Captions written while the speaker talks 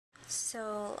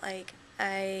So, like,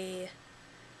 I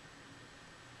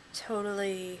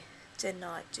totally did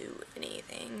not do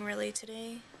anything really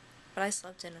today, but I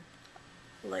slept in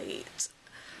late.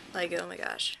 Like, oh my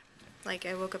gosh. Like,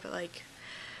 I woke up at like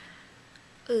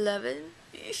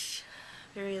 11-ish.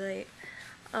 Very late.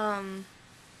 Um,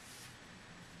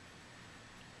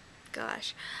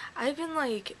 Gosh. I've been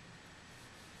like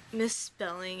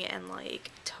misspelling and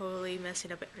like totally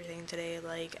messing up everything today.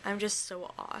 Like, I'm just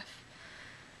so off.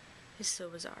 It's so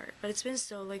bizarre. But it's been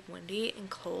so like windy and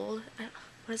cold.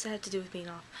 What does that have to do with being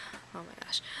off? Oh my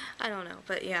gosh. I don't know.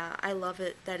 But yeah, I love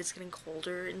it that it's getting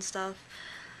colder and stuff.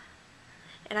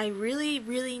 And I really,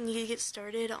 really need to get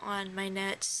started on my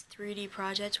next 3D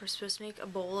project. We're supposed to make a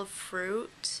bowl of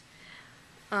fruit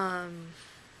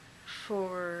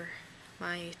for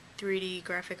my 3D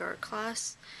graphic art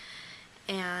class.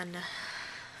 And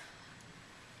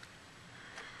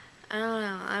I don't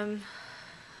know,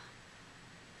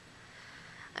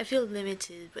 I feel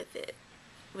limited with it,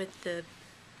 with the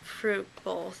fruit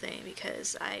bowl thing,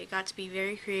 because I got to be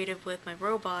very creative with my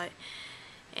robot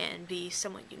and be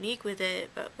somewhat unique with it,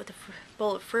 but with the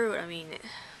bowl of fruit, I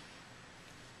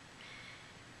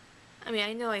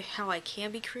know how I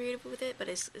can be creative with it, but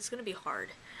it's gonna be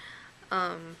hard.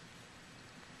 But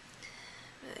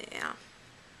yeah,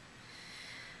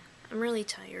 I'm really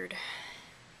tired.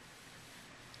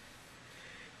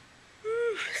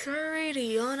 Sorry to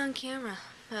yawn on camera,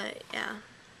 but yeah,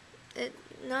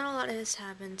 not a lot has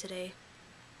happened today.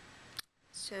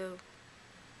 So,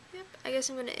 yep, I guess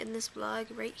I'm gonna end this vlog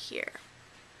right here,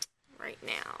 right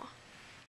now.